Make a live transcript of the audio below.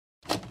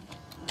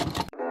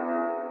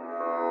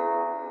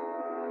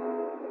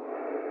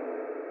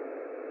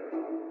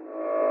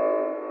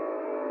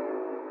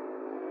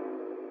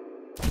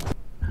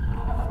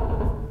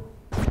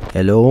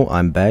Hello,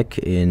 I'm back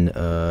in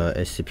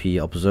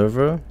SCP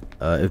Observer.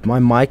 If my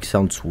mic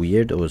sounds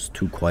weird or is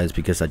too quiet, it's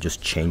because I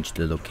just changed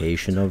the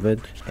location of it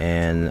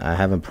and I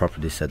haven't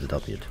properly set it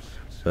up yet.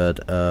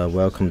 But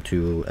welcome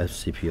to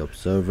SCP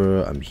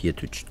Observer. I'm here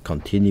to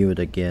continue it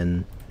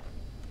again.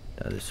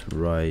 That is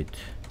right.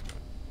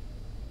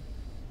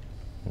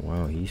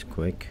 Wow, he's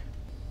quick.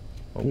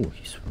 Oh,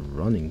 he's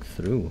running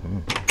through,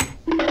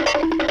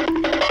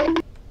 huh?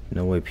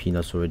 No way,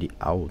 Peanut's already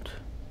out.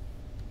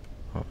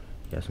 Oh,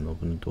 he hasn't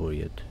opened the door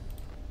yet.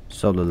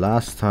 So the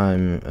last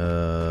time,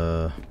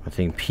 I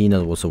think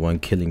Peanut was the one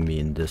killing me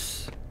in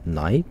this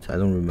night. I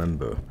don't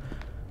remember.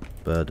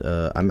 But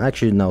I'm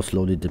actually now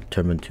slowly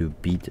determined to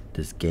beat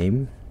this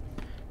game.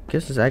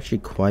 Because it's actually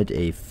quite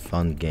a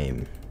fun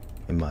game,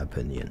 in my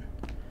opinion.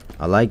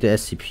 I like the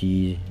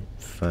SCP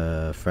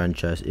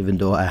franchise, even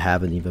though I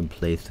haven't even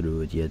played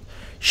through it yet.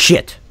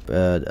 Shit!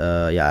 But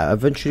yeah,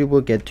 eventually we'll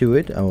get to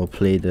it. I will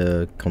play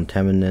the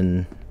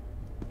Contaminant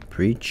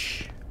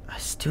Breach. I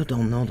still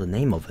don't know the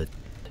name of it.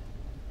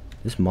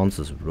 This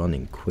monster's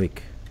running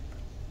quick.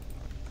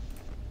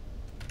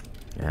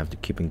 I have to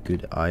keep a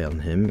good eye on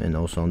him and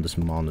also on these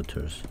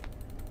monitors.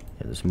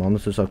 Yeah, these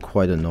monitors are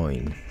quite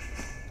annoying.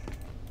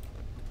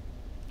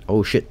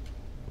 Oh shit!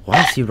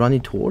 Why is he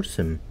running towards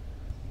him?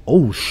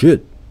 Oh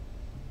shit!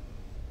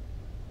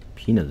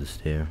 Peanut is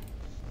there.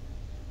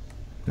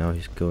 Now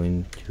he's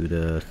going to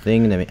the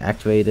thing. Let me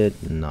activate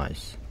it.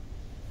 Nice.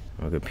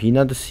 Okay,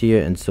 Peanut is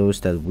here, and so is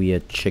that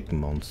weird chick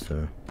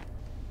monster.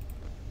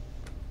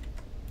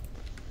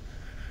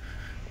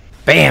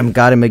 Bam!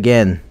 Got him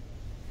again.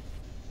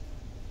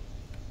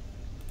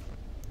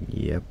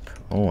 Yep.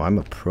 Oh, I'm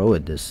a pro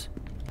at this.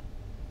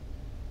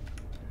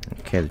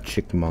 Okay, the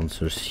chick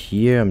monster's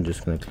here. I'm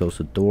just gonna close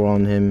the door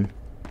on him,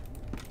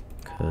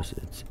 because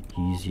it's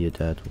easier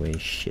that way.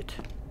 Shit.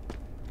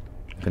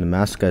 Okay, the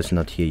mask guy's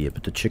not here yet,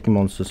 but the chicken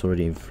monster's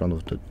already in front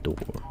of the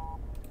door.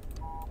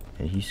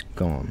 And he's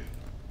gone.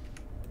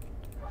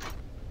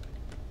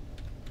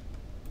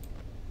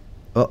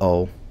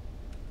 Uh-oh.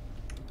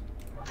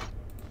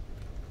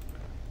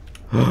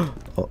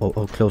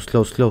 Oh, close.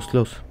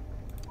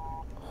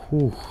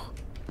 Whew.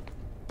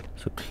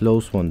 It's a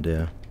close one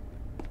there.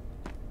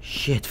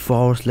 Shit, 4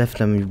 hours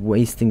left. I'm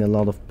wasting a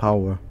lot of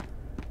power.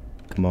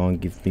 Come on,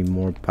 give me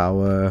more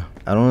power.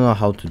 I don't know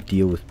how to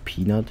deal with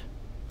Peanut.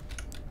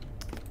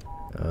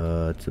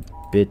 It's a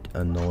bit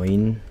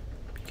annoying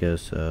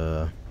because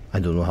I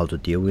don't know how to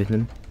deal with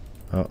him.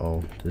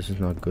 Uh-oh, this is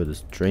not good.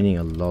 It's draining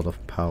a lot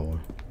of power.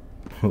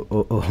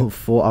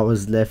 4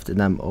 hours left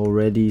and I'm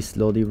already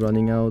slowly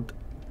running out.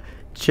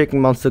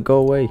 Chicken monster, go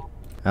away.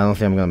 I don't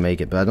think I'm gonna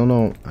make it, but I don't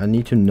know. I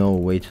need to know a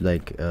way to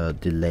like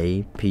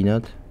delay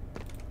Peanut.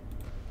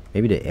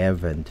 Maybe the air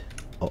vent.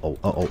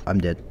 Uh-oh, I'm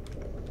dead.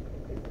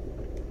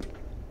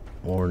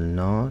 Or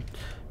not.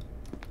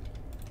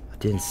 I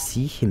didn't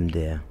see him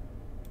there.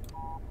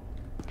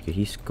 Okay,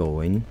 he's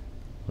going.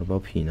 What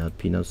about Peanut?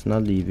 Peanut's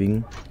not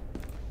leaving.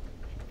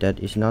 That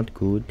is not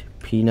good.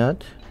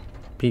 Peanut?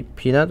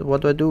 Peanut,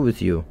 what do I do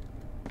with you?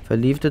 If I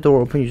leave the door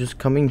open, you just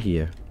come in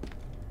here.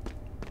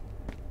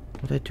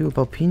 What do I do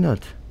about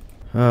Peanut?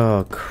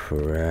 Oh,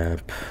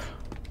 crap.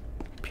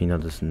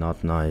 Peanut is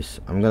not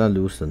nice. I'm gonna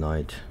lose the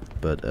night.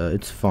 But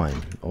it's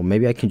fine. Or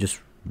maybe I can just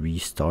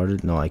restart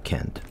it. No, I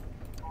can't.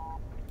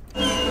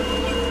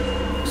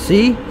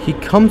 See? He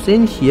comes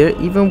in here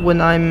even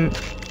when I'm...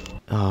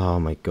 Oh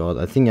my god.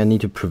 I think I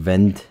need to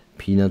prevent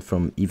Peanut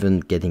from even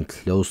getting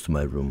close to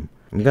my room.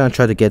 I'm gonna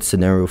try to get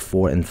scenario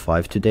 4 and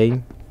 5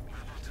 today.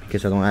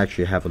 Because I don't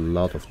actually have a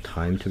lot of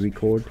time to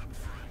record.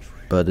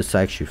 But it's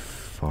actually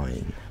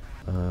fine.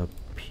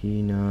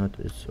 Peanut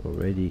is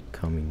already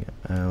coming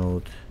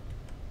out.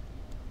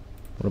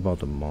 What about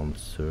the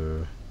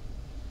monster?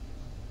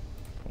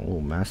 Oh,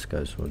 mask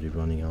guy's already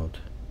running out.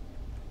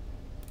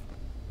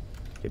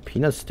 Okay,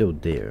 Peanut's still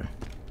there.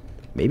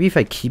 Maybe if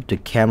I keep the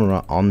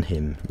camera on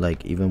him,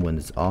 like even when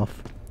it's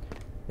off,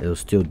 it'll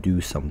still do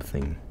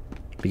something.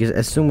 Because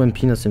as soon when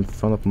Peanut's in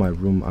front of my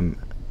room, I'm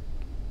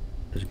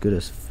as good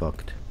as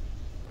fucked.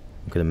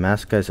 Okay, the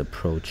mask guy's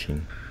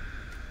approaching.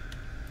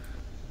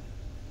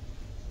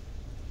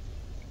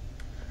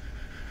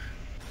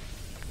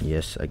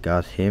 Yes, I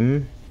got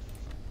him.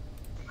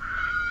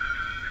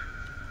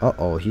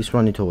 Uh-oh, he's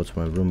running towards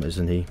my room,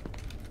 isn't he?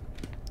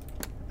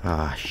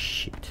 Ah,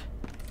 shit.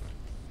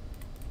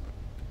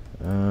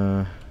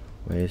 Where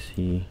is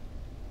he?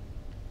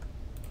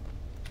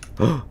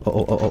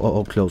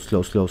 Oh, close.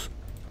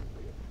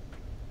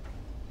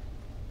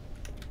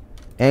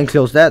 And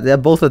close. They're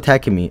both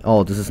attacking me.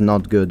 Oh, this is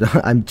not good.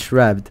 I'm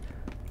trapped.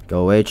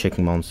 Go away,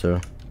 chicken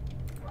monster.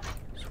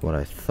 That's what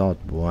I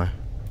thought, boy.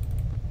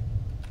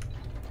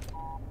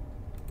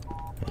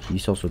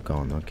 He's also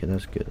gone. Okay,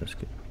 that's good.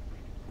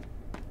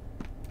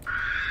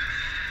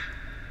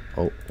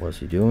 Oh, what's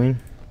he doing?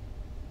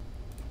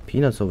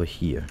 Peanut's over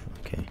here.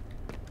 Okay.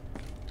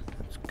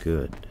 That's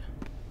good.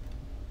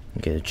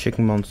 Okay, the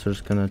chicken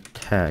monster's gonna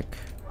attack.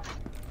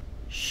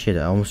 Shit,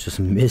 I almost just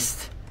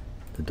missed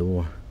the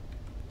door.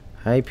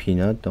 Hi,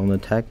 Peanut. Don't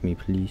attack me,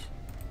 please.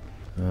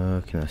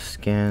 Can I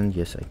scan?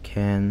 Yes, I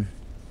can.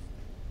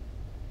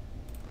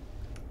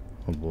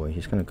 Oh boy,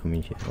 he's gonna come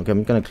in here. Okay,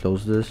 I'm gonna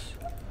close this.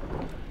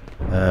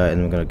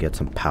 And we're gonna get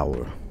some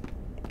power.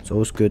 It's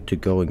always good to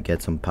go and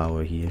get some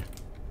power here.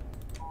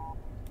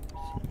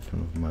 See, in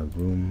front of my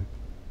room.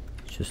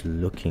 Just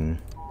looking.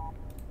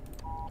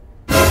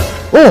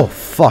 Oh,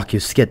 fuck, you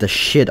scared the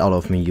shit out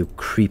of me, you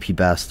creepy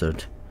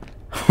bastard.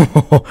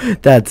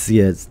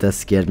 Yes, that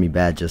scared me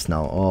bad just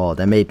now. Oh,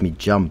 that made me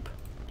jump.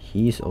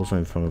 He's also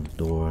in front of the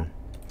door.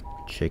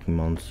 Chicken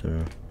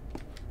monster.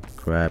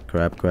 Crap,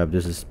 crap, crap.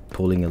 This is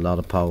pulling a lot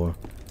of power.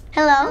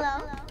 Hello?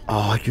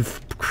 Oh, you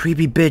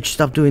creepy bitch.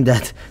 Stop doing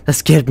that. That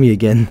scared me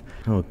again.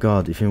 Oh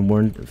god, if it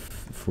weren't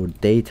for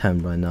daytime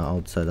right now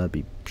outside, I'd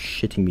be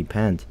shitting me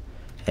pants.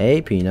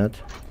 Hey, Peanut.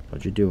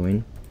 What you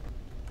doing?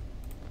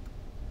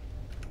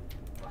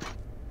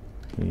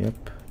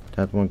 Yep.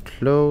 That one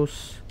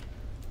close.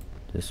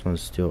 This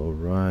one's still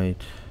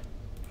alright.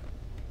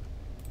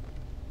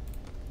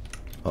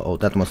 Uh-oh,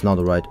 that one's not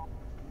alright.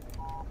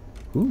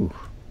 Ooh,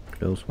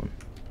 close one.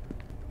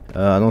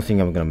 I don't think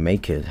I'm gonna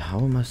make it. How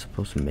am I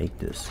supposed to make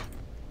this?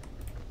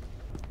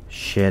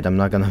 Shit, I'm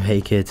not gonna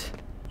make it.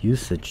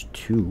 Usage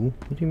 2?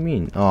 What do you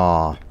mean?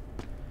 Aw.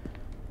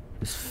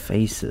 His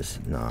faces.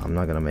 Nah, I'm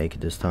not gonna make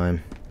it this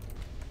time.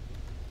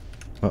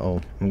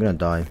 Uh-oh, I'm gonna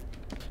die.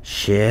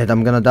 Shit,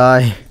 I'm gonna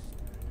die.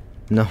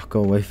 No,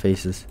 go away,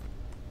 faces.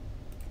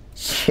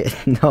 Shit,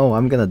 no,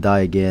 I'm gonna die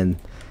again.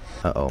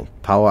 Uh-oh,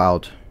 power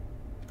out.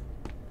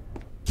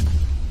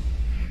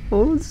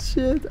 Oh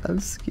shit,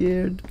 I'm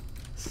scared.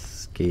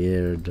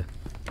 Scared.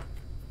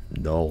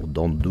 No,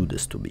 don't do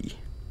this to me.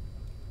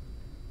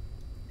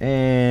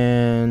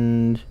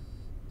 And...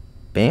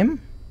 bam?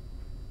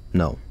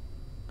 No.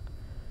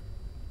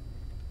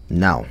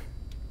 Now.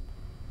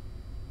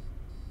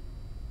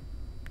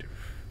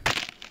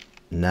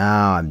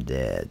 Now I'm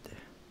dead.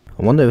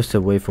 I wonder if there's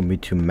a way for me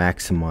to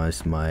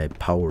maximize my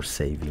power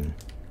saving.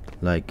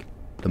 Like,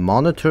 the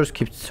monitors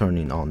keep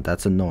turning on.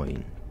 That's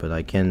annoying. But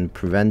I can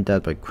prevent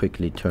that by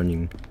quickly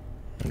turning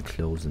and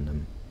closing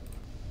them.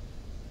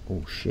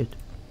 Oh shit.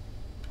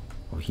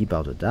 Oh, he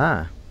about to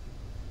die.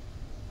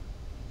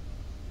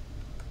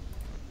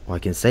 Oh, I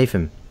can save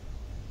him.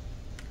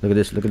 Look at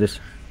this, look at this.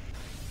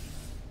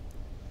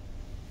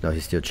 No,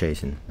 he's still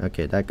chasing.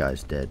 Okay, that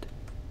guy's dead.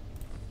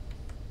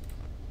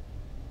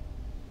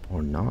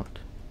 Or not.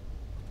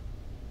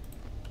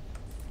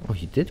 Oh,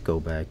 he did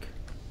go back.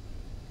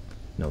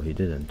 No, he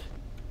didn't.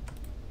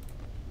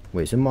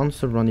 Wait, is a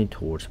monster running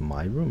towards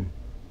my room?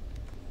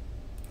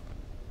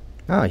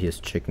 Ah, here's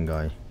chicken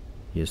guy.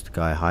 Here's the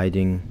guy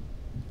hiding.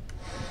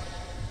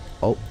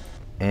 Oh,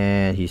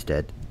 and he's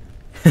dead.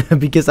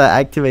 Because I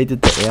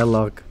activated the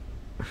airlock.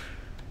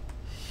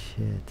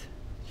 Shit.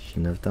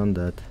 Shouldn't have done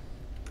that.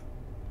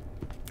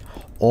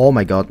 Oh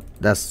my god,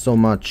 that's so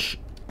much.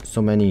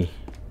 So many.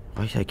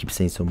 Why do I keep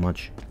saying so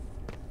much?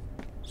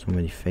 So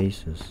many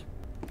faces.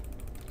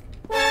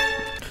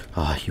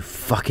 Ah, you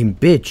fucking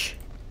bitch.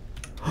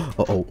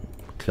 Uh-oh.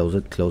 Close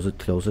it, close it,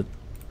 close it.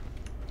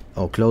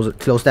 Oh, close it.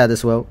 Close that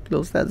as well.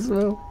 Close that as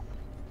well.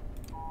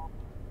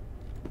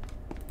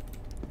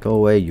 Go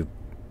away, you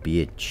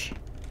bitch.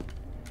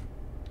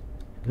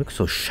 It looks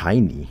so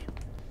shiny.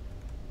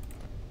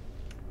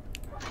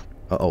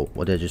 Uh-oh.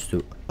 What did I just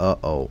do?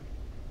 Uh-oh.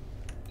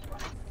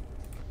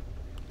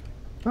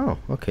 Oh,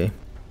 okay.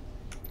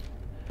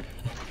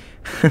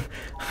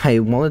 I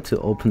wanted to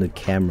open the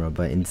camera,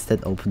 but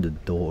instead opened the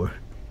door.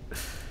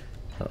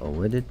 Uh-oh,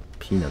 where did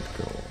Peanut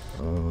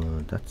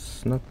go?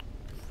 That's not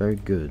very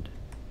good.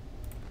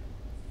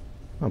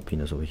 Oh,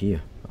 Peanut's over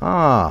here.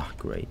 Ah,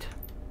 great.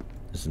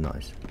 This is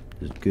nice.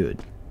 This is good.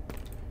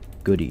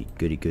 Goody,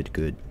 goody, good,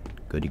 good.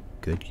 Goody,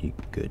 goody,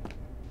 good.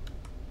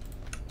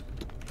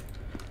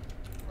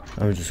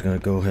 I'm just gonna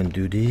go ahead and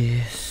do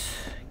this.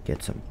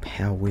 Get some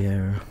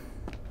power.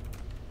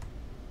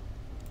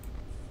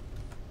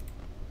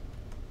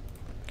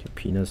 Okay,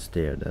 Peanut's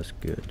there. That's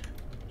good.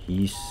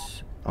 He's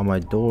on my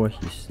door.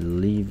 He's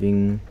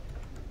leaving.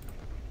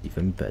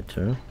 Even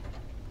better.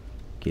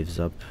 Gives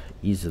up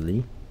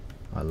easily.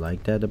 I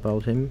like that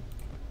about him.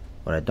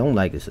 What I don't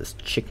like is this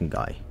chicken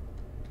guy.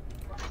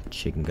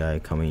 Chicken guy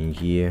coming in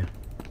here.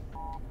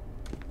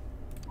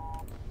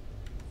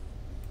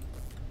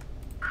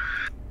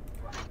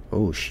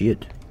 Oh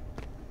shit.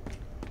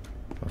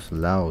 That was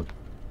loud.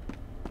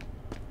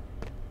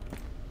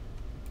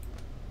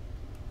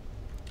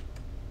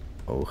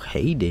 Oh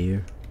hey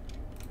there.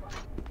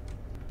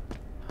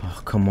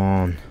 Oh come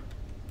on.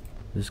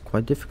 This is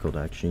quite difficult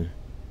actually.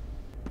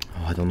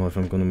 Oh, I don't know if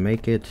I'm gonna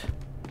make it.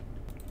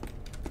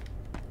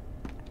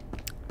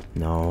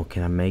 No,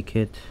 can I make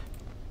it?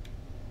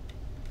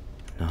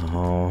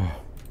 No.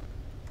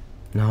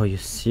 No, you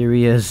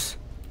serious?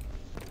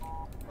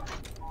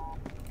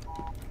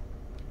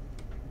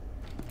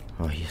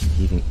 Oh, he's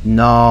leaving.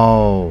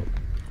 No.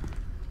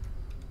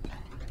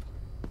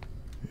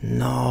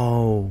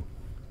 No.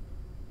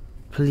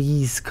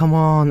 Please, come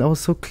on. I was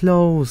so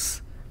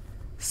close.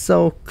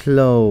 So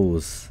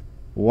close.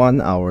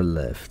 1 hour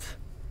left.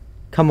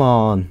 Come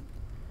on.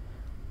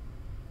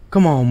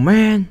 Come on,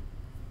 man.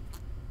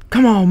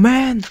 Come on,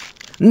 man!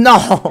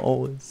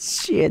 No!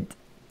 Shit!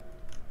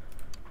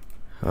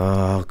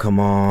 Oh, come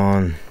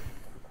on.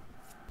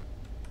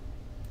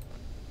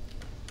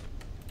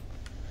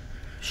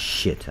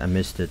 Shit, I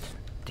missed it.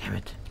 Damn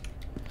it.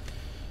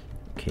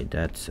 Okay,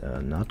 that's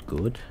not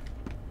good.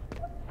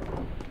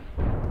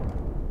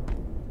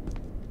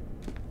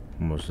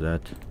 What was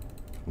that?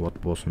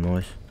 What was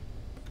noise?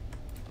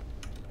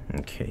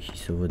 Okay,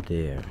 he's over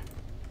there.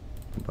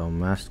 About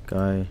masked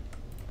guy.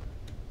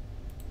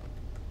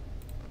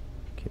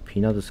 Okay,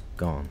 Peanut is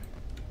gone.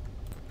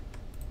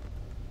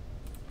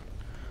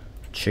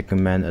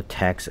 Chicken Man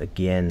attacks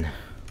again.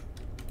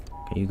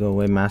 Can you go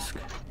away, mask?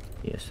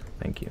 Yes,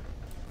 thank you.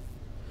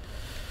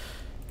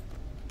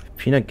 If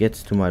Peanut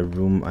gets to my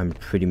room, I'm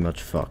pretty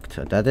much fucked.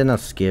 That did not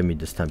scare me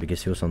this time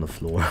because he was on the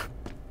floor.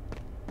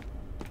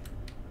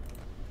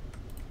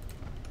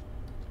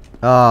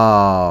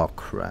 Oh,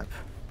 crap.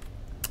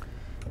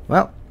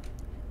 Well,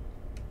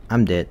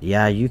 I'm dead.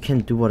 Yeah, you can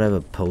do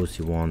whatever pose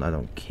you want. I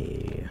don't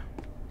care.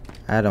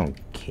 I don't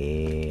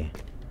care.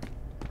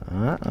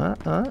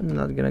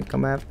 Not gonna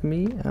come after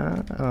me?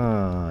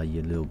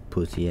 You little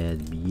pussy ass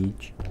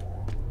bitch.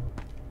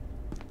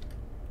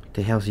 What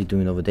the hell's he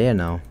doing over there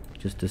now?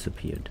 Just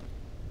disappeared.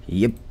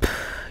 Yep,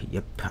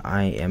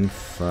 I am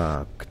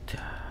fucked.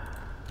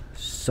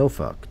 So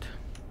fucked.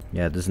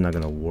 Yeah, this is not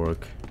gonna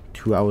work.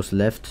 2 hours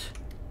left,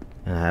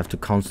 and I have to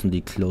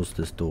constantly close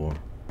this door.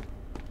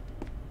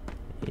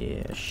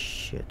 Yeah,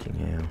 shitting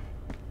hell.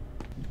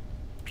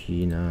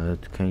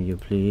 Peanut, can you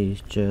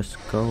please just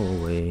go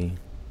away?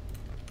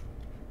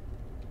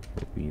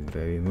 Would be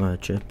very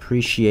much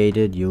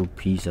appreciated, you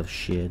piece of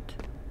shit.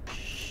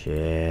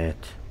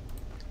 Shit.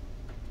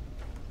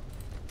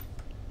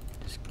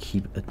 Just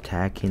keep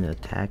attacking.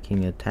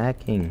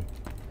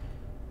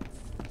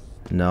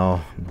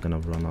 No, I'm gonna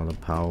run out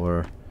of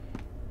power.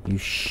 You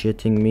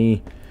shitting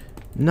me?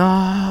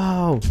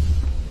 No!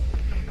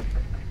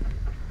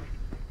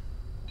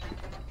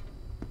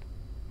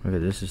 Okay,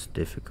 this is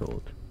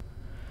difficult.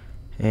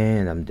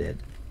 And I'm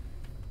dead.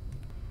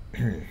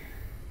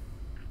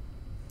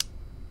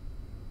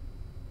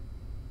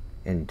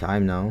 In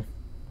time now.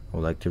 I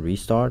would like to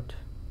restart.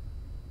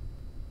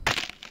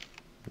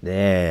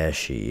 There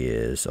she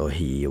is, or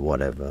he,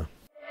 whatever.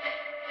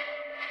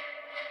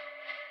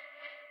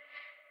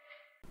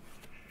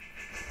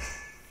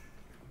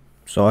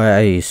 So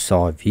I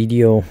saw a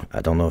video.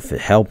 I don't know if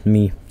it helped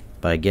me,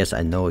 but I guess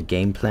I know a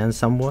game plan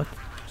somewhat.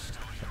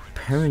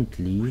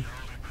 Apparently...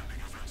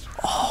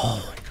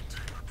 Oh!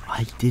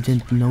 I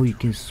didn't know you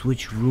can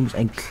switch rooms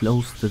and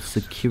close the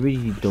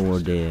security door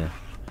there.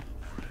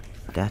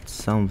 That's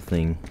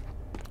something.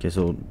 Okay,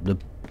 so the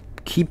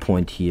key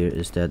point here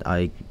is that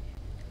I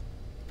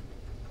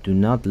do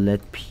not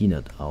let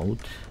Peanut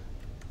out.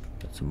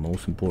 That's the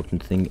most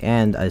important thing.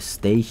 And I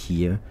stay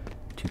here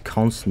to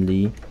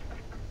constantly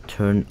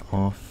turn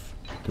off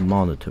the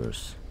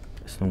monitors.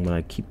 As long as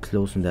I keep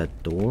closing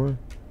that door,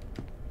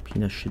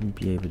 Peanut shouldn't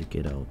be able to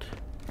get out.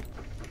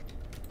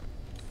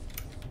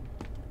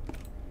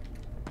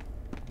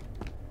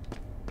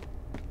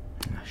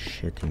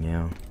 Shitting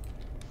out.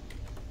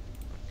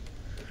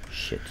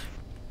 Shit.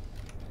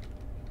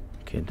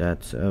 Okay,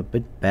 that's a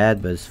bit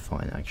bad, but it's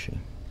fine actually.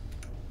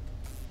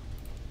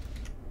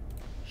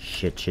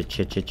 Shit.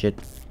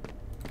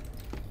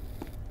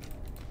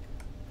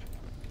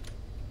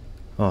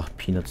 Oh,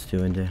 Peanut's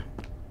still in there.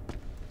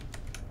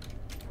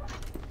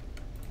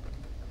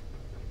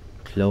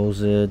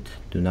 Close it.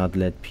 Do not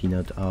let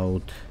Peanut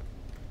out.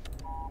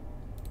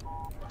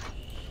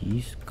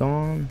 He's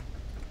gone.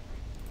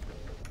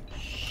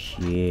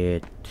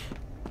 Shit.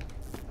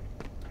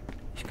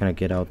 He's gonna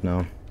get out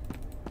now.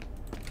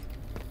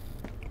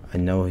 I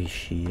know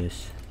he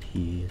is.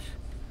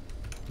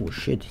 Oh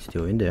shit, he's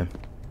still in there.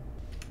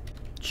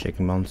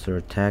 Chicken monster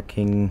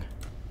attacking.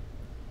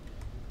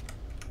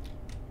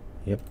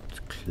 Yep, it's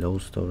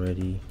closed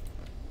already.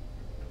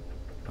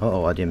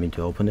 Oh, I didn't mean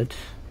to open it.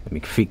 Let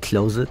me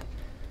re-close it.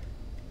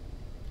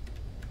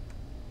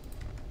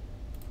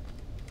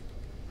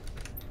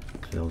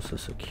 Close the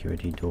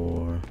security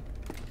door.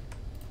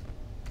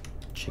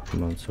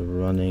 Chicken monster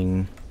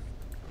running.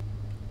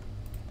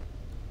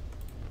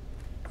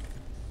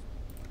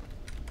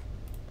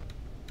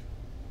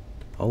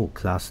 Oh,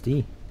 Class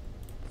D.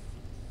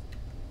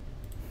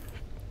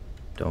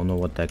 Don't know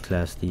what that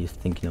Class D is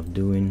thinking of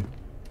doing,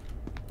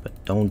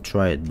 but don't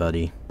try it,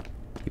 buddy.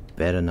 You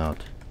better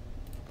not.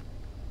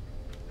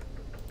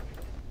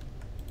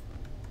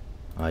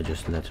 I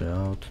just let her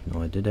out.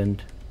 No, I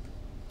didn't.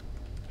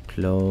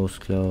 Close.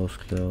 There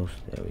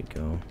we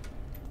go.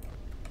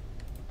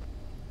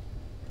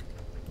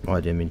 Oh,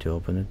 I didn't mean to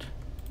open it.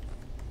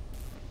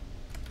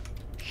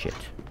 Shit.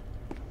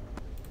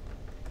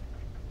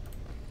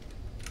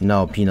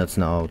 No, Peanut's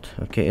not out.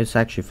 Okay, it's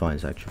actually fine.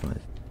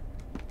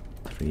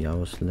 3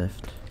 hours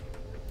left.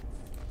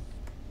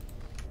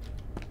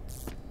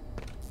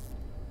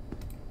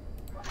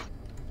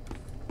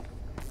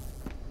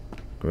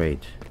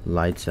 Great.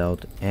 Lights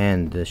out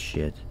and this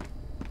shit.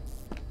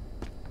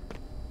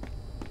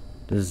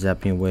 This is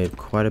zapping away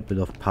quite a bit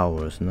of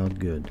power. It's not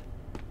good.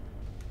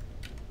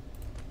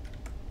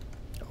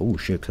 Oh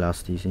shit,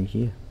 Class D's in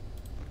here.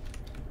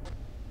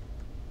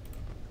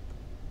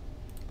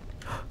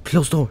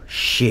 Close door.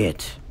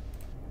 Shit.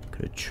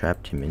 Could have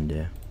trapped him in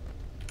there.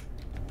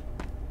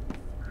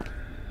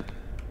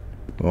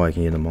 Oh, I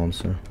can hear the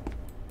monster.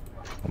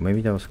 Or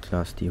maybe that was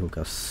Class D who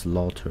got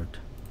slaughtered.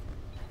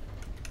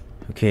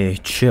 Okay,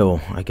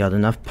 chill. I got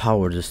enough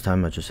power this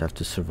time. I just have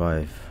to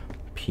survive.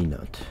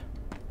 Peanut.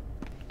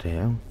 What the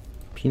hell?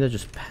 Peanut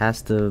just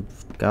passed the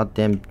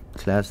goddamn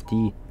Class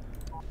D.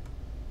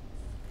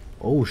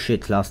 Oh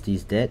shit, Class D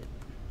is dead.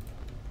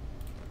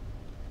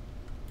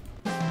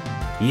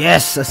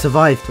 Yes, I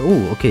survived.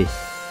 Oh, okay.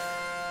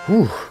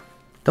 Whew.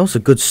 That was a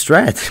good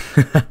strat.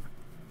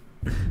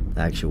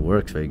 That actually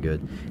works very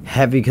good.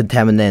 Heavy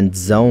contaminant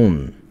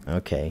zone.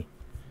 Okay.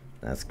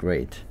 That's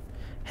great.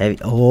 Heavy.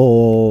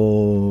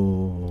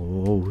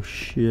 Oh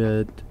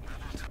shit.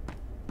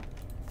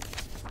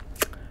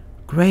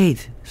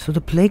 Great. So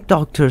the plague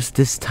doctor's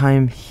this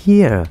time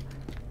here.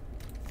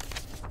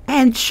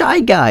 And Shy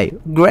Guy.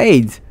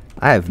 Great.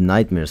 I have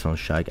nightmares on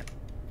Shy Guy.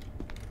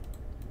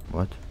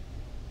 What?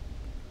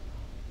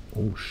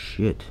 Oh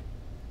shit.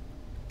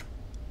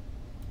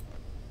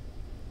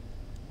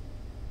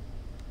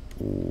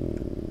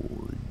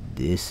 Oh,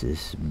 this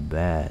is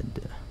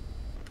bad.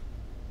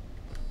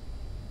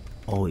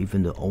 Oh,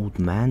 even the old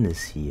man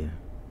is here.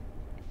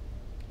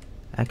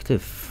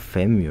 Active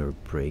femur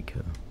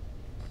breaker.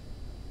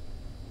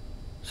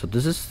 So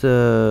this is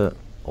the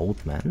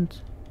old man?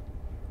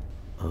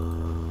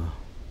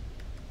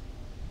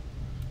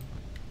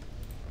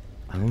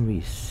 I don't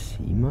really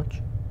see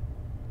much,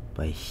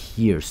 but I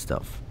hear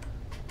stuff.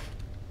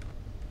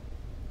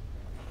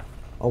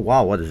 Oh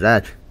wow, what is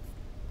that?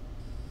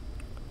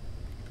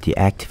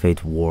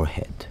 Deactivate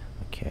warhead.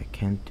 Okay, I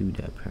can't do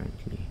that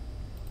apparently.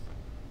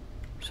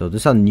 So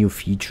these are new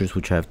features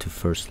which I have to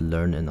first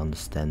learn and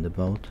understand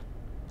about.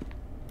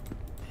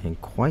 And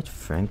quite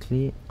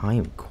frankly, I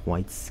am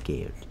quite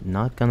scared.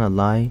 Not gonna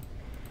lie.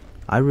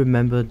 I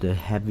remember the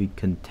heavy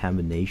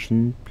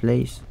contamination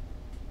place.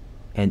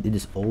 And it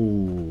is,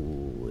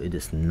 oh, it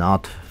is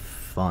not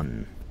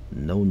fun.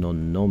 No, no,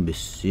 no,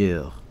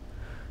 monsieur.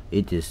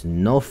 It is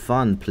no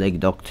fun,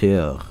 Plague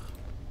Doctor.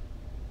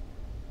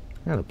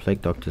 Yeah, the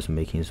Plague Doctor is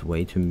making his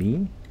way to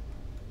me.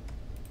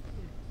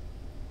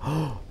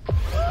 Oh,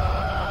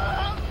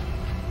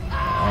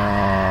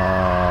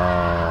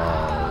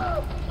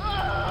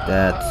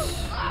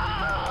 that's...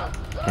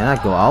 Can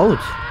I go out?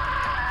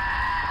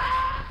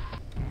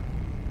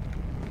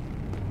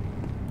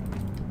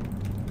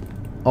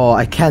 Oh,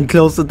 I can't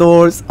close the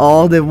doors.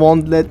 Oh, they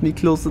won't let me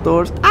close the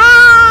doors.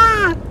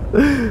 Ah!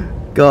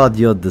 God,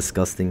 you're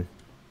disgusting.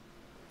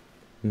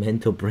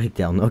 Mental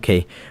breakdown.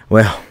 Okay,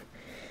 well.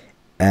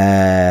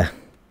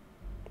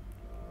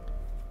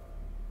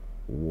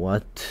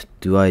 What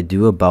do I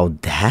do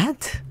about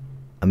that?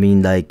 I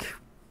mean, like,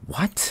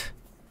 what?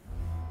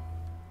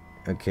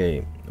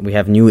 Okay, we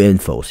have new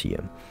infos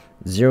here.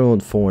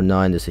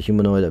 049 is a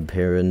humanoid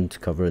apparent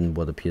covered in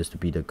what appears to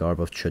be the garb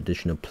of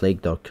traditional plague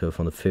doctor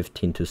from the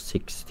 15th to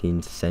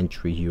 16th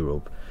century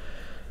Europe.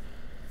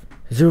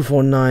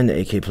 049,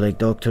 aka Plague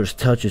Doctor's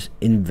touch is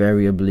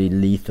invariably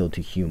lethal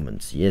to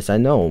humans. Yes, I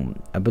know.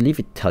 I believe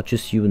it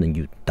touches you and then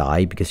you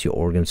die because your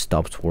organ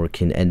stops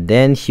working. And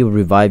then he'll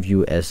revive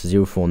you as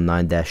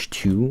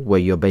 049-2, where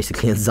you're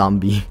basically a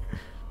zombie.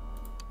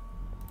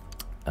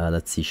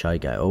 Let's see, Shy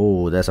Guy.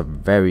 Oh, that's a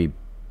very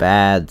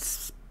bad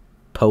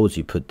pose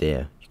you put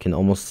there. You can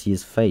almost see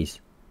his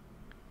face.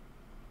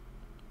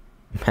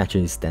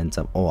 Imagine he stands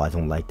up. Oh, I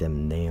don't like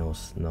them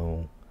nails.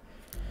 No.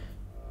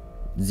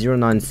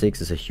 096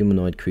 is a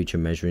humanoid creature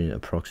measuring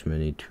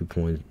approximately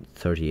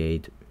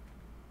 2.38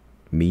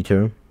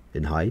 meter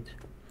in height.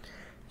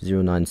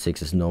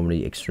 096 is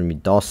normally extremely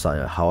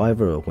docile.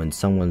 However, when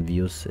someone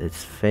views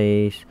its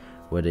face,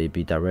 whether it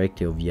be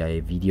directly or via a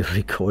video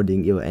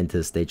recording, it will enter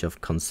a stage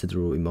of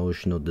considerable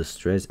emotional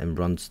distress and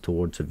runs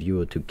towards a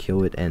viewer to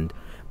kill it and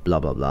blah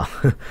blah blah.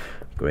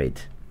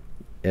 Great.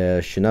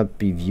 Should not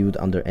be viewed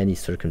under any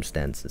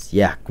circumstances.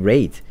 Yeah,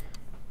 great.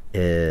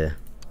 Okay,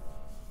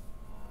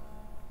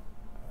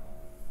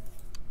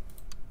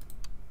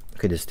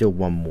 there's still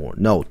one more.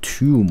 No,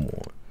 two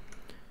more.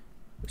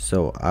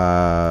 So,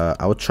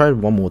 I will try it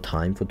one more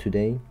time for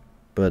today,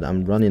 but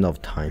I'm running out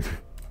of time.